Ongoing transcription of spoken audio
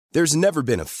There's never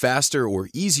been a faster or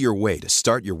easier way to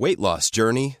start your weight loss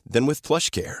journey than with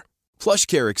PlushCare.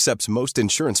 PlushCare accepts most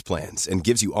insurance plans and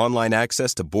gives you online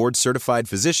access to board-certified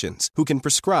physicians who can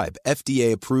prescribe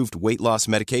FDA-approved weight loss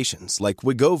medications like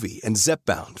Wegovy and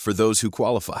Zepbound for those who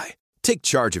qualify. Take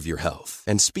charge of your health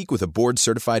and speak with a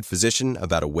board-certified physician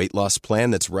about a weight loss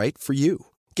plan that's right for you.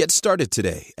 Get started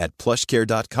today at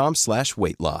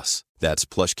plushcare.com/weight loss. That's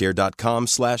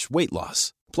plushcare.com/weight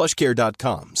loss.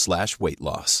 plushcare.com/weight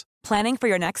loss. Planning for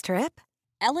your next trip?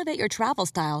 Elevate your travel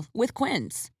style with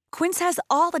Quince. Quince has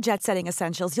all the jet-setting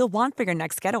essentials you'll want for your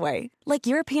next getaway, like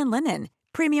European linen,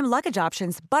 premium luggage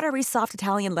options, buttery soft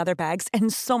Italian leather bags,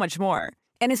 and so much more.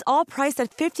 And is all priced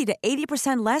at 50 to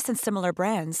 80% less than similar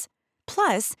brands.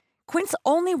 Plus, Quince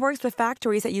only works with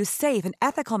factories that use safe and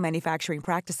ethical manufacturing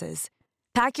practices.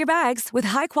 Pack your bags with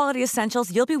high-quality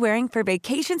essentials you'll be wearing for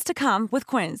vacations to come with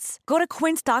Quince. Go to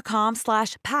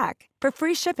quince.com/pack for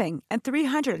free shipping and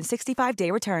 365-day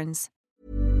returns.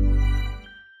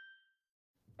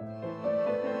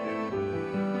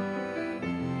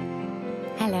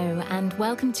 Hello and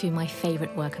welcome to my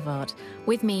favourite work of art,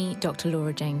 with me, Dr.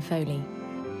 Laura Jane Foley.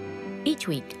 Each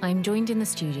week, I'm joined in the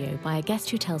studio by a guest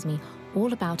who tells me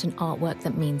all about an artwork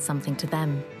that means something to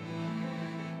them.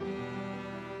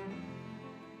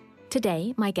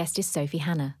 Today, my guest is Sophie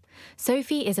Hannah.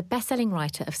 Sophie is a best-selling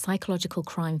writer of psychological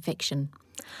crime fiction.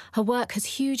 Her work has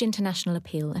huge international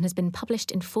appeal and has been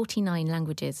published in 49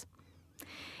 languages.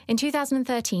 In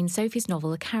 2013, Sophie's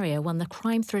novel The Carrier won the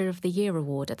Crime Thriller of the Year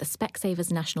award at the Specsavers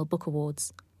National Book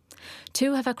Awards.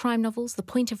 Two of her crime novels, The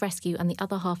Point of Rescue and The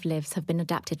Other Half Lives, have been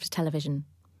adapted for television.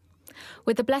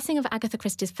 With the blessing of Agatha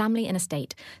Christie's family and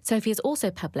estate, Sophie has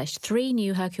also published 3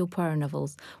 new Hercule Poirot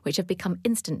novels, which have become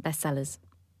instant bestsellers.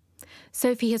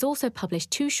 Sophie has also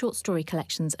published 2 short story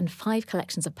collections and 5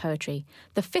 collections of poetry,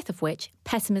 the 5th of which,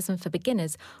 Pessimism for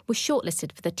Beginners, was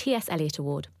shortlisted for the T.S. Eliot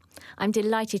Award. I'm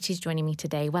delighted she's joining me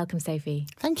today. Welcome, Sophie.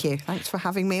 Thank you. Thanks for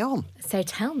having me on. So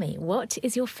tell me, what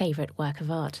is your favourite work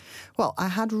of art? Well, I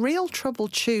had real trouble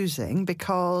choosing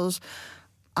because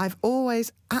I've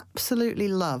always absolutely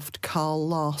loved Carl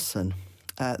Larsson,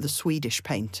 the Swedish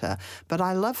painter, but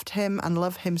I loved him and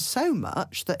love him so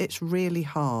much that it's really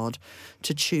hard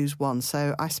to choose one.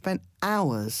 So I spent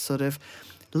hours sort of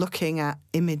looking at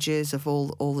images of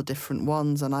all the different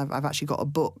ones, and I've actually got a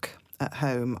book at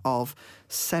home of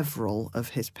several of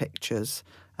his pictures.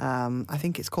 I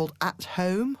think it's called At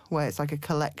Home, where it's like a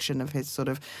collection of his sort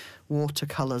of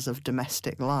watercolours of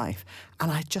domestic life.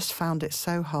 And I just found it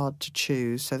so hard to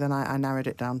choose. So then I narrowed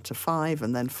it down to 5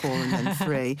 and then 4 and then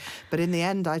 3. But in the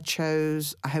end, I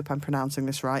chose, I hope I'm pronouncing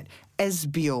this right,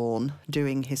 Esbjorn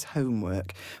doing his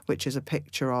homework, which is a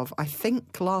picture of, I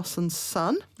think, Larsson's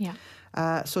son. Yeah.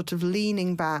 Sort of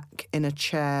leaning back in a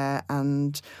chair,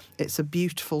 and it's a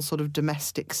beautiful sort of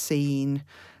domestic scene.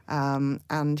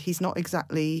 And he's not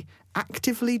exactly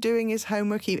actively doing his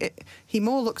homework. He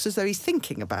more looks as though he's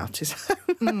thinking about his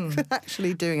homework than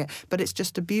actually doing it. But it's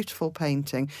just a beautiful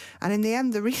painting. And in the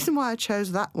end, the reason why I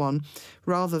chose that one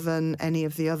rather than any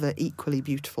of the other equally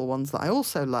beautiful ones that I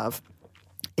also love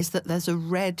is that there's a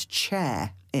red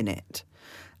chair in it.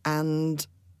 And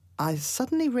I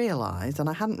suddenly realised, and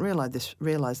I hadn't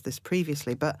realised this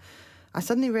previously, but I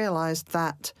suddenly realised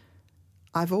that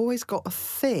I've always got a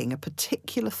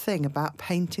particular thing about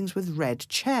paintings with red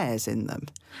chairs in them.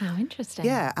 How interesting.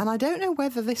 Yeah, and I don't know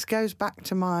whether this goes back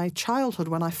to my childhood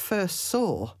when I first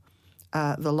saw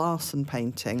the Larsson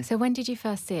painting. So when did you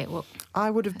first see it?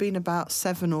 I would have been about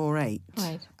 7 or 8.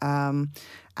 Right.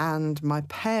 And my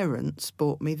parents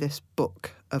bought me this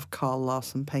book of Carl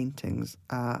Larsson paintings,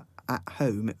 At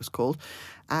Home it was called,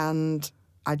 and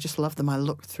I just loved them. I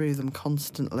looked through them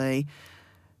constantly.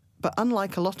 But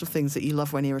unlike a lot of things that you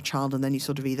love when you're a child and then you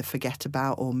sort of either forget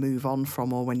about or move on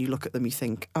from, or when you look at them you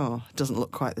think, oh, it doesn't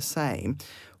look quite the same,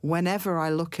 whenever I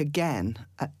look again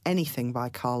at anything by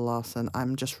Carl Larsson,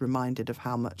 I'm just reminded of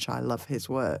how much I love his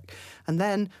work. And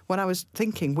then when I was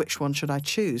thinking which one should I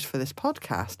choose for this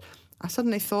podcast, I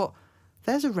suddenly thought,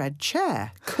 there's a red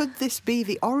chair. Could this be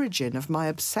the origin of my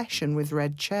obsession with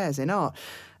red chairs in art?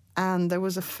 And there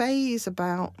was a phase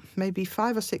about maybe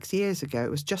 5 or 6 years ago,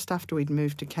 it was just after we'd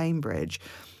moved to Cambridge,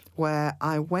 where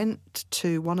I went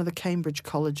to one of the Cambridge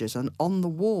colleges, and on the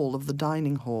wall of the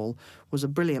dining hall was a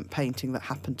brilliant painting that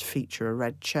happened to feature a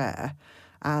red chair.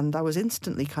 And I was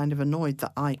instantly kind of annoyed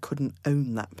that I couldn't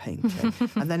own that painting.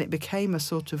 And then it became a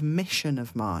sort of mission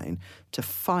of mine to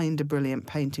find a brilliant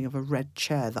painting of a red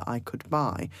chair that I could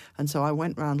buy. And so I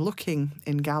went round looking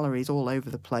in galleries all over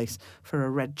the place for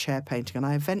a red chair painting. And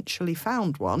I eventually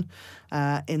found one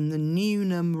in the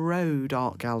Newnham Road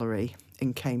Art Gallery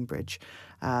in Cambridge.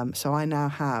 So I now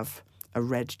have a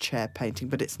red chair painting,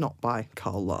 but it's not by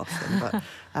Carl Larsson.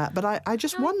 But I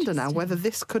just wonder now whether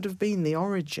this could have been the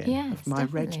origin of my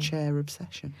red chair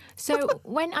obsession. So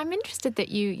when I'm interested that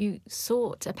you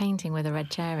sought a painting with a red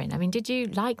chair in. I mean, did you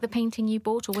like the painting you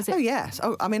bought, or was it? Oh yes.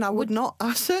 Oh, I mean,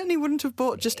 I certainly wouldn't have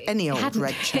bought just any old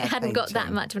red chair. It hadn't painting. got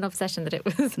that much of an obsession that it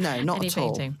was. No, not any at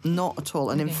all. painting. Not at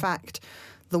all. And in fact,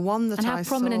 the one that how I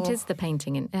prominent saw, is the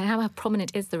painting? How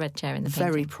prominent is the red chair in the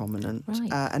painting? very prominent.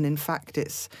 Right. And in fact,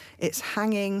 it's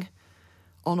hanging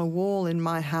on a wall in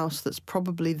my house that's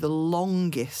probably the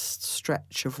longest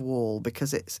stretch of wall,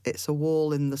 because it's a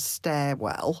wall in the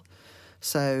stairwell.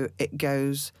 So it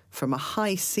goes from a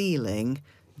high ceiling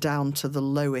down to the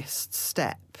lowest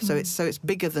step. So it's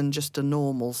bigger than just a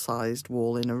normal sized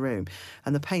wall in a room.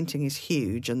 And the painting is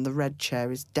huge, and the red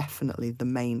chair is definitely the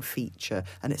main feature,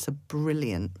 and it's a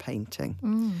brilliant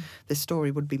painting. This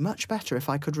story would be much better if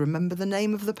I could remember the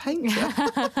name of the painter.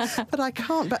 But I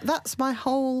can't. But that's my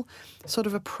whole sort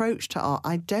of approach to art.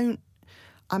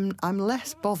 I'm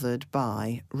less bothered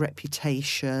by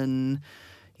reputation.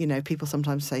 You know, people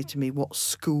sometimes say to me, what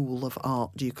school of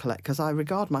art do you collect? Because I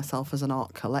regard myself as an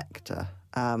art collector.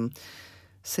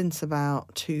 Since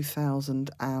about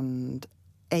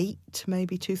 2008,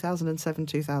 maybe 2007,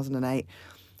 2008,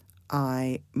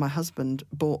 my husband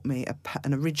bought me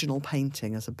an original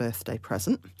painting as a birthday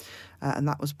present. And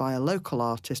that was by a local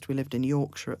artist. We lived in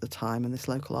Yorkshire at the time, and this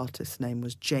local artist's name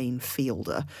was Jane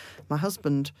Fielder. My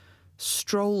husband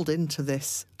strolled into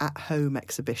this at-home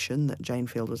exhibition that Jane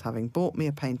Fielder was having, bought me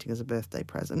a painting as a birthday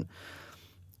present.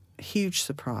 Huge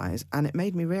surprise. And it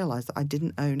made me realise that I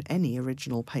didn't own any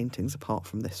original paintings apart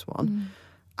from this one.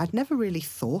 I'd never really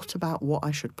thought about what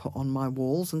I should put on my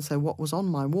walls, and so what was on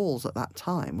my walls at that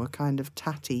time were kind of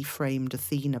tatty framed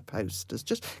Athena posters,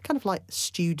 just kind of like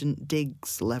student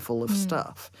digs level of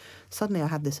stuff. Suddenly I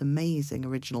had this amazing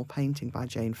original painting by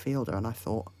Jane Fielder, and I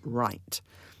thought, right,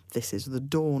 this is the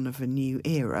dawn of a new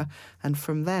era. And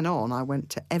from then on, I went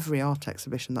to every art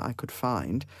exhibition that I could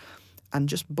find and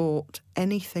just bought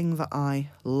anything that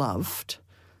I loved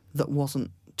that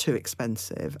wasn't too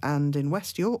expensive. And in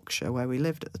West Yorkshire, where we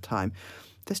lived at the time,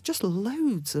 there's just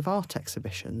loads of art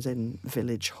exhibitions in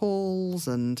village halls,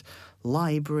 and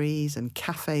libraries and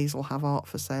cafes will have art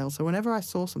for sale. So whenever I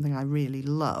saw something I really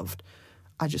loved,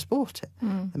 I just bought it.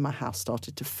 And my house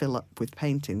started to fill up with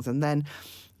paintings. And then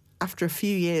after a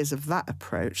few years of that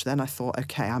approach, then I thought,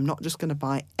 OK, I'm not just going to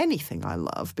buy anything I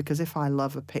love, because if I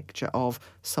love a picture of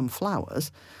some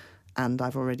flowers and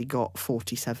I've already got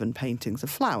 47 paintings of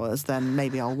flowers, then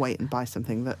maybe I'll wait and buy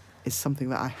something that is something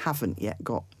that I haven't yet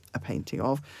got a painting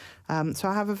of. So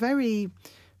I have a very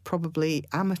probably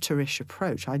amateurish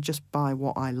approach. I just buy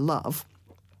what I love.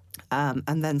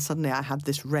 And then suddenly I had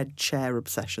this red chair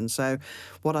obsession. So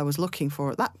what I was looking for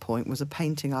at that point was a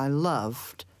painting I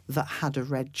loved that had a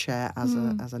red chair as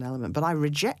an element. But I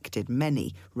rejected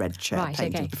many red chair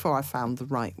paintings before I found the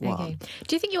right one.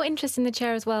 Do you think your interest in the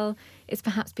chair as well is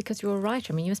perhaps because you're a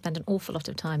writer? I mean, you spend an awful lot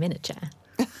of time in a chair.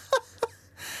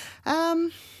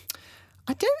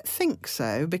 I don't think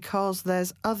so, because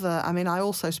there's other... I mean, I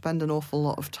also spend an awful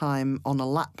lot of time on a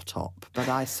laptop, but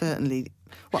I certainly...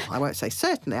 Well, I won't say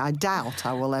certainly. I doubt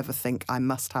I will ever think I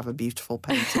must have a beautiful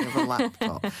painting of a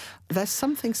laptop. There's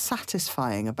something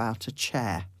satisfying about a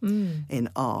chair in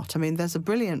art. I mean, there's a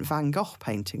brilliant Van Gogh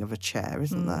painting of a chair,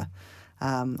 isn't there?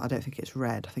 I don't think it's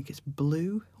red. I think it's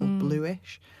blue or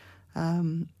bluish.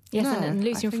 Yes, and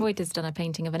Lucian Freud has done a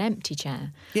painting of an empty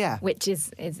chair, which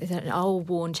is an old,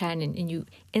 worn chair, and you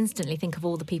instantly think of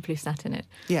all the people who sat in it.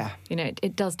 Yeah. You know,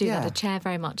 it does do that. A chair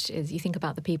very much is, you think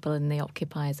about the people and the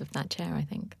occupiers of that chair, I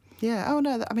think. Yeah. Oh,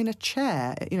 no, I mean, a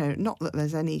chair, you know, not that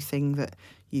there's anything that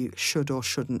you should or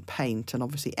shouldn't paint, and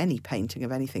obviously any painting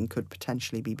of anything could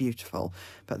potentially be beautiful,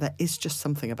 but there is just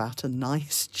something about a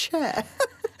nice chair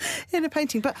in a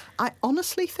painting. But I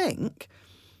honestly think...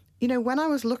 You know, when I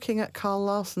was looking at Carl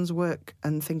Larsson's work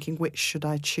and thinking which should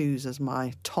I choose as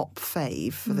my top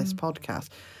fave for this podcast,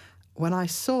 when I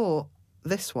saw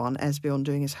this one, Esbjørn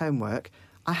doing his homework,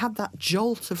 I had that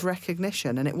jolt of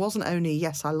recognition. And it wasn't only,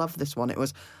 yes, I love this one. It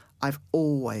was, I've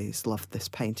always loved this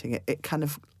painting. It kind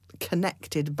of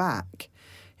connected back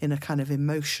in a kind of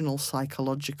emotional,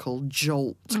 psychological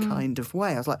jolt kind of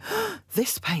way. I was like,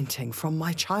 this painting from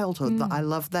my childhood that I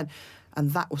loved then.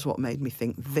 And that was what made me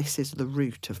think this is the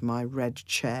root of my red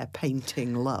chair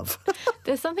painting love.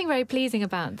 There's something very pleasing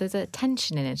there's a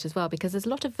tension in it as well, because there's a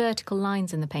lot of vertical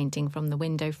lines in the painting from the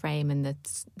window frame and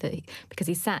because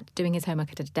he sat doing his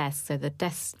homework at a desk, so the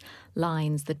desk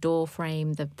lines, the door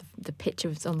frame, the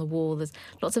pictures on the wall, there's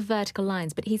lots of vertical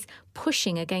lines, but he's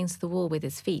pushing against the wall with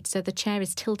his feet, so the chair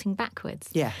is tilting backwards.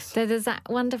 Yes. So there's that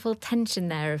wonderful tension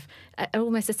there of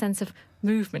almost a sense of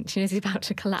movement. He's about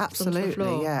to collapse onto the floor.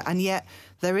 Absolutely, yeah. And yet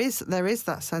there is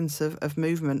that sense of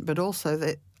movement, but also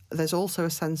that there's also a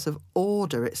sense of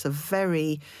order. It's a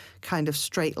very kind of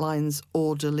straight lines,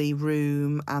 orderly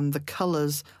room, and the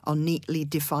colours are neatly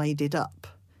divided up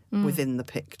within the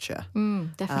picture.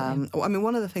 Definitely. I mean,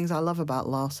 one of the things I love about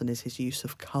Larson is his use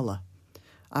of colour.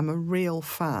 I'm a real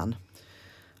fan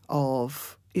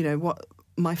of, what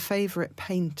my favourite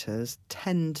painters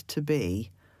tend to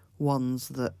be ones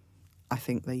that I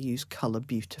think they use colour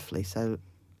beautifully. So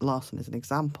Larson is an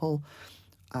example.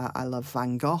 I love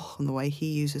Van Gogh and the way he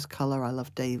uses colour. I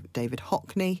love David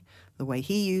Hockney, the way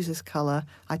he uses colour.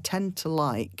 I tend to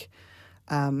like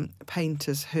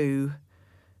painters who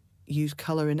use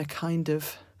colour in a kind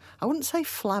of, I wouldn't say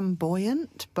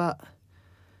flamboyant, but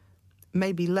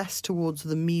maybe less towards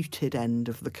the muted end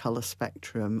of the colour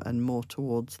spectrum and more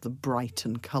towards the bright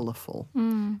and colourful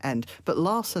end. But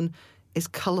Larson is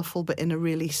colourful, but in a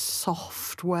really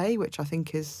soft way, which I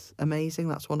think is amazing.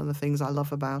 That's one of the things I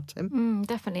love about him.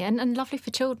 Definitely. And lovely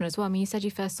for children as well. I mean, you said you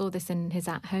first saw this in his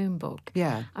at-home book.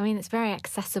 Yeah. I mean, it's very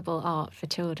accessible art for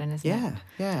children, isn't it?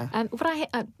 Yeah.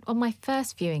 On my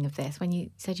first viewing of this, when you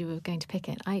said you were going to pick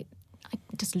it, I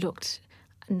just looked,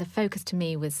 and the focus to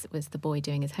me was the boy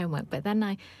doing his homework. But then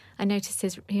I noticed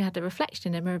he had a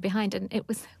reflection in a mirror behind, and it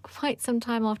was quite some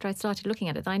time after I started looking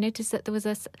at it that I noticed that there was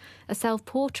a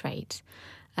self-portrait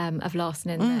of Larson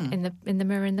in the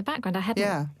mirror in the background. I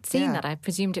hadn't seen that. I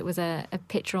presumed it was a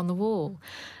picture on the wall.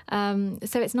 So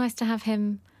it's nice to have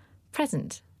him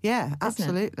present. Yeah,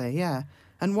 absolutely, yeah.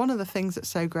 And one of the things that's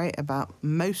so great about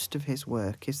most of his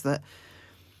work is that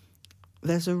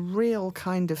there's a real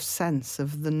kind of sense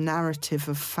of the narrative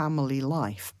of family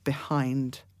life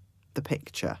behind the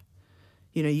picture.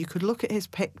 You could look at his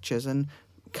pictures and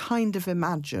kind of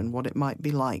imagine what it might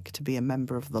be like to be a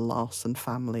member of the Larson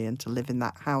family and to live in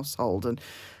that household. And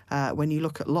when you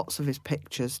look at lots of his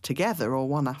pictures together or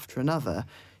one after another,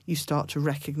 you start to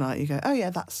recognise, you go, oh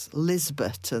yeah, that's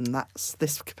Lisbeth and that's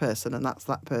this person and that's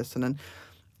that person. And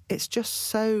it's just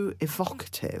so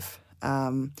evocative.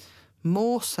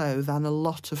 More so than a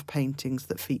lot of paintings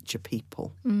that feature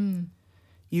people.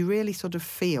 You really sort of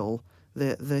feel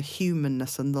the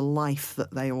humanness and the life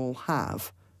that they all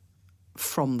have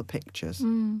from the pictures.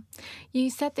 You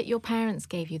said that your parents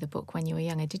gave you the book when you were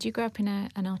younger. Did you grow up in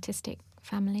an artistic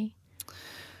family?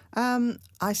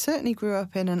 I certainly grew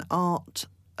up in an art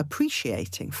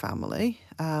appreciating family.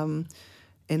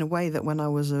 In a way that when I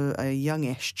was a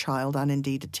youngish child and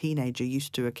indeed a teenager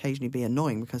used to occasionally be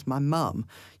annoying because my mum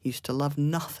used to love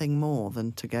nothing more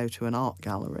than to go to an art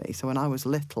gallery. So when I was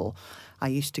little, I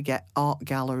used to get art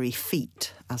gallery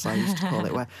feet, as I used to call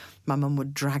it, where my mum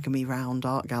would drag me round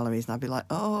art galleries and I'd be like,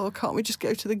 oh, can't we just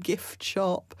go to the gift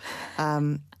shop?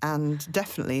 And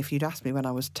definitely, if you'd asked me when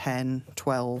I was 10,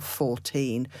 12,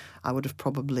 14, I would have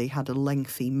probably had a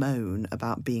lengthy moan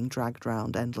about being dragged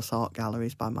round endless art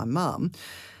galleries by my mum.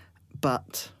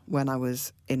 But when I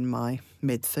was in my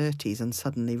mid-30s and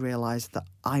suddenly realised that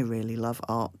I really love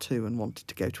art too and wanted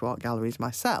to go to art galleries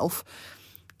myself,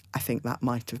 I think that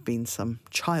might have been some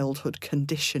childhood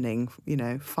conditioning,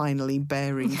 finally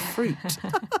bearing fruit.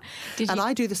 And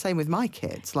I do the same with my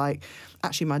kids. Like,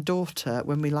 actually, my daughter,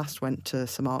 when we last went to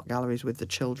some art galleries with the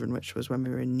children, which was when we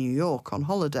were in New York on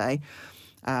holiday,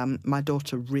 my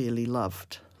daughter really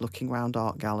loved looking around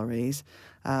art galleries.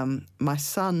 My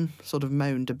son sort of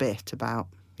moaned a bit about,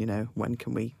 when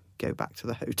can we go back to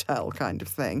the hotel kind of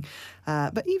thing.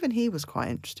 But even he was quite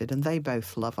interested, and they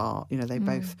both love art.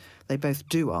 They both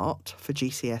do art for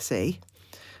GCSE.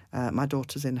 My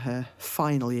daughter's in her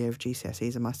final year of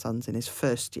GCSEs and my son's in his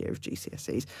first year of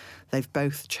GCSEs. They've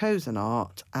both chosen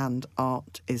art, and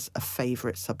art is a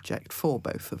favourite subject for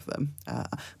both of them.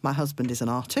 My husband is an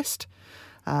artist.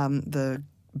 The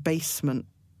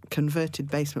converted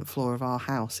basement floor of our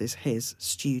house is his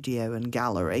studio and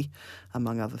gallery,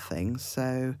 among other things.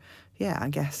 So, yeah, I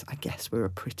guess we're a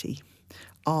pretty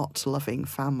art-loving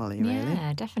family, really.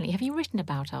 Yeah, definitely. Have you written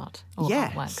about art or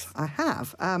yes, artworks? I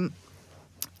have.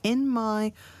 In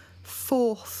my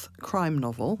fourth crime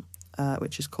novel,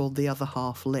 which is called The Other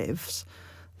Half Lives,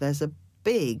 there's a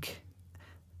big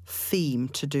theme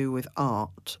to do with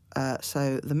art.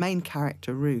 So the main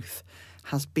character, Ruth,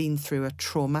 has been through a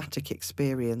traumatic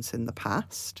experience in the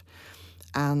past,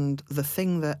 and the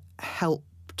thing that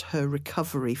helped that her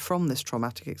recovery from this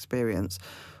traumatic experience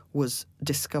was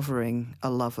discovering a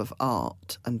love of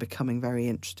art and becoming very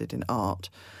interested in art.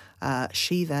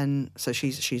 She's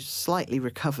slightly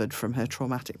recovered from her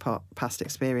traumatic past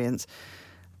experience.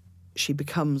 She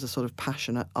becomes a sort of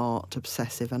passionate art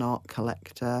obsessive and art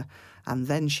collector, and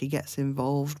then she gets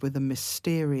involved with a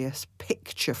mysterious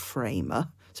picture framer.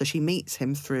 So she meets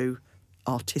him through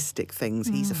artistic things.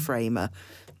 He's a framer.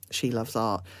 She loves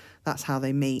art. That's how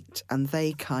they meet, and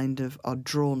they kind of are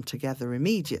drawn together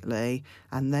immediately,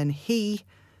 and then he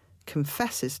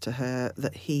confesses to her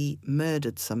that he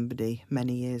murdered somebody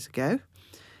many years ago.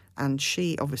 And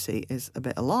she obviously is a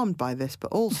bit alarmed by this,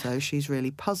 but also she's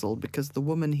really puzzled because the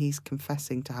woman he's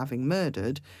confessing to having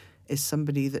murdered is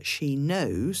somebody that she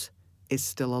knows is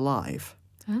still alive.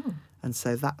 Oh. And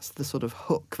so that's the sort of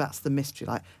hook, that's the mystery.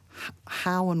 Like,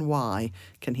 how and why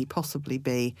can he possibly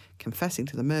be confessing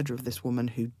to the murder of this woman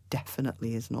who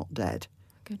definitely is not dead?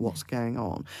 Goodness. What's going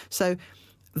on? So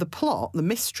the plot, the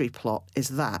mystery plot is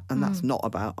that, and that's not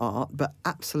about art, but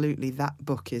absolutely that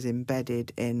book is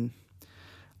embedded in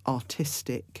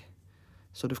artistic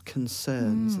sort of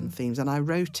concerns and themes. And I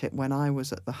wrote it when I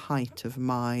was at the height of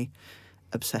my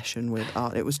obsession with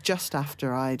art. It was just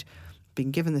after I'd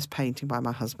been given this painting by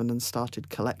my husband and started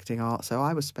collecting art. So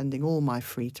I was spending all my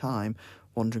free time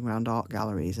wandering around art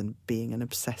galleries and being an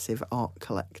obsessive art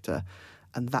collector.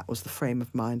 And that was the frame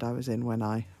of mind I was in when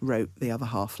I wrote The Other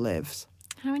Half Lives.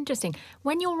 How interesting.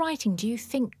 When you're writing, do you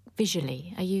think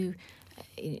visually? Do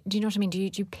you know what I mean? Do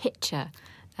you picture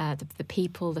the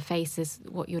people, the faces,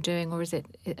 what you're doing, or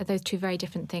are those two very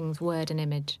different things, word and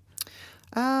image?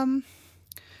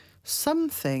 Some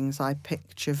things I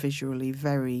picture visually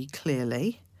very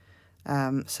clearly.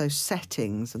 So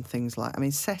settings and things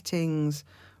settings,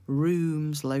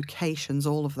 rooms, locations,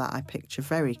 all of that I picture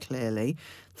very clearly.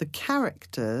 The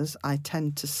characters I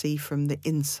tend to see from the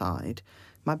inside.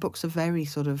 My books are very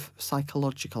sort of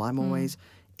psychological. I'm always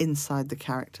inside the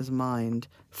character's mind,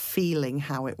 feeling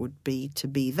how it would be to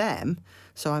be them.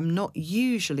 So I'm not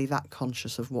usually that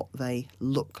conscious of what they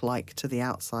look like to the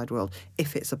outside world,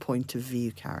 if it's a point of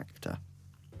view character.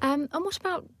 And what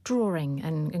about drawing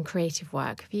and creative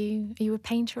work? Are you a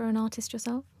painter or an artist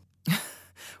yourself?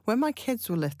 When my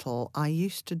kids were little, I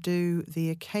used to do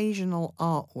the occasional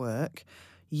artwork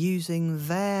using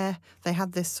they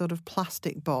had this sort of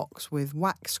plastic box with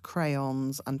wax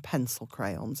crayons and pencil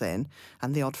crayons in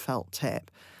and the odd felt tip.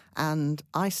 And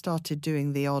I started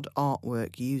doing the odd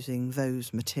artwork using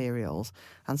those materials.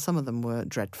 And some of them were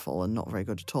dreadful and not very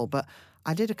good at all. But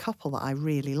I did a couple that I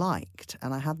really liked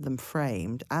and I had them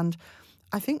framed. And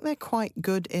I think they're quite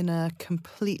good in a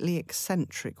completely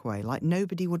eccentric way. Like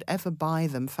nobody would ever buy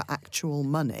them for actual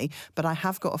money, but I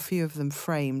have got a few of them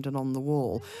framed and on the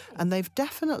wall. And they've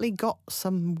definitely got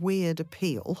some weird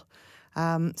appeal.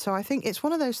 So I think it's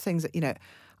one of those things that,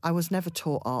 I was never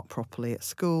taught art properly at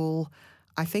school.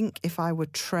 I think if I were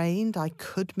trained, I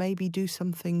could maybe do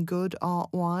something good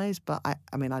art-wise, but I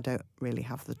don't really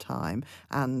have the time.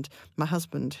 And my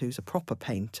husband, who's a proper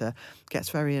painter, gets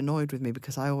very annoyed with me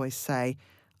because I always say,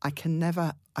 I can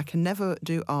never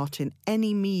do art in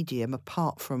any medium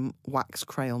apart from wax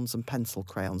crayons and pencil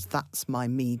crayons. That's my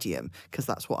medium, because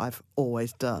that's what I've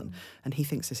always done. And he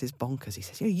thinks this is bonkers. He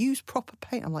says, use proper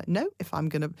paint. I'm like, no, if I'm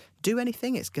going to do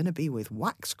anything, it's going to be with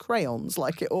wax crayons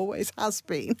like it always has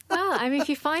been. Well, if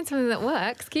you find something that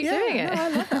works, keep doing it. No, I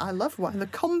love it. I love the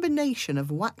combination of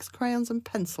wax crayons and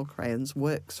pencil crayons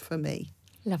works for me.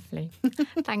 Lovely.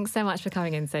 Thanks so much for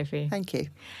coming in, Sophie. Thank you.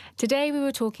 Today we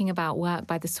were talking about work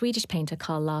by the Swedish painter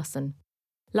Carl Larsson.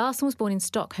 Larsson was born in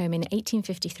Stockholm in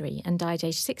 1853 and died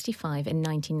aged 65 in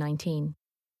 1919.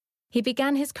 He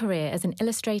began his career as an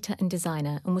illustrator and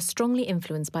designer and was strongly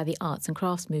influenced by the arts and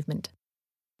crafts movement.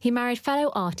 He married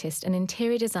fellow artist and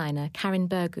interior designer Karin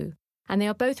Bergu, and they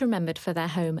are both remembered for their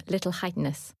home Little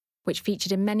Heightness, which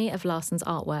featured in many of Larsson's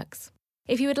artworks.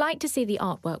 If you would like to see the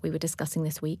artwork we were discussing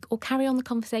this week or carry on the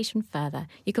conversation further,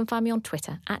 you can find me on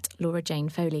Twitter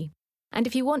 @LauraJaneFoley. And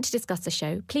if you want to discuss the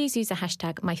show, please use the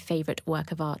hashtag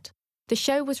 #MyFavouriteWorkOfArt. The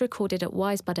show was recorded at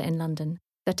Wise Buddha in London.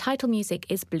 The title music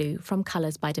is Blue from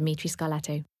Colours by Dimitri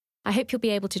Scarlato. I hope you'll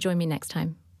be able to join me next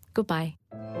time. Goodbye.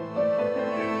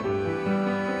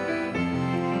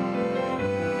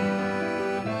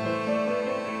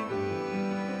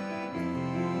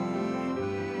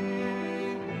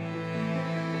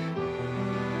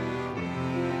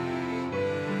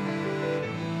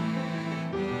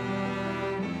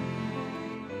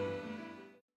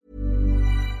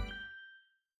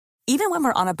 Even when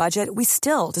we're on a budget, we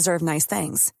still deserve nice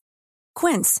things.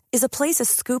 Quince is a place to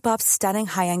scoop up stunning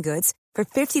high-end goods for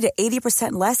 50 to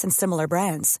 80% less than similar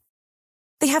brands.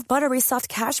 They have buttery soft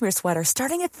cashmere sweaters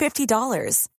starting at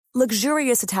 $50,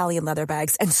 luxurious Italian leather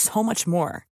bags, and so much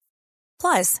more.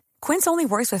 Plus, Quince only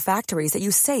works with factories that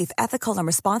use safe, ethical, and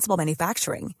responsible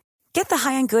manufacturing. Get the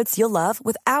high-end goods you'll love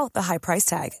without the high price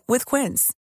tag with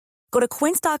Quince. Go to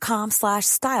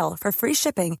quince.com/style for free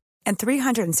shipping and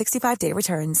 365-day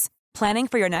returns. Planning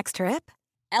for your next trip?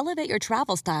 Elevate your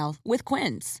travel style with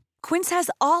Quince. Quince has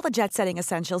all the jet-setting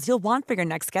essentials you'll want for your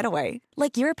next getaway,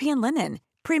 like European linen,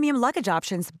 premium luggage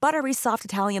options, buttery soft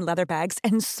Italian leather bags,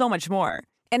 and so much more.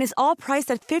 And is all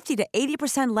priced at 50 to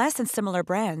 80% less than similar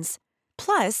brands.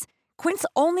 Plus, Quince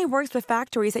only works with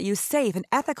factories that use safe and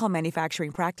ethical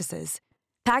manufacturing practices.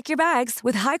 Pack your bags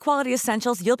with high-quality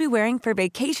essentials you'll be wearing for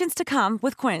vacations to come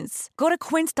with Quince. Go to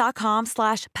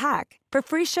quince.com/pack for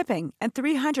free shipping and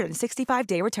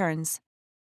 365-day returns.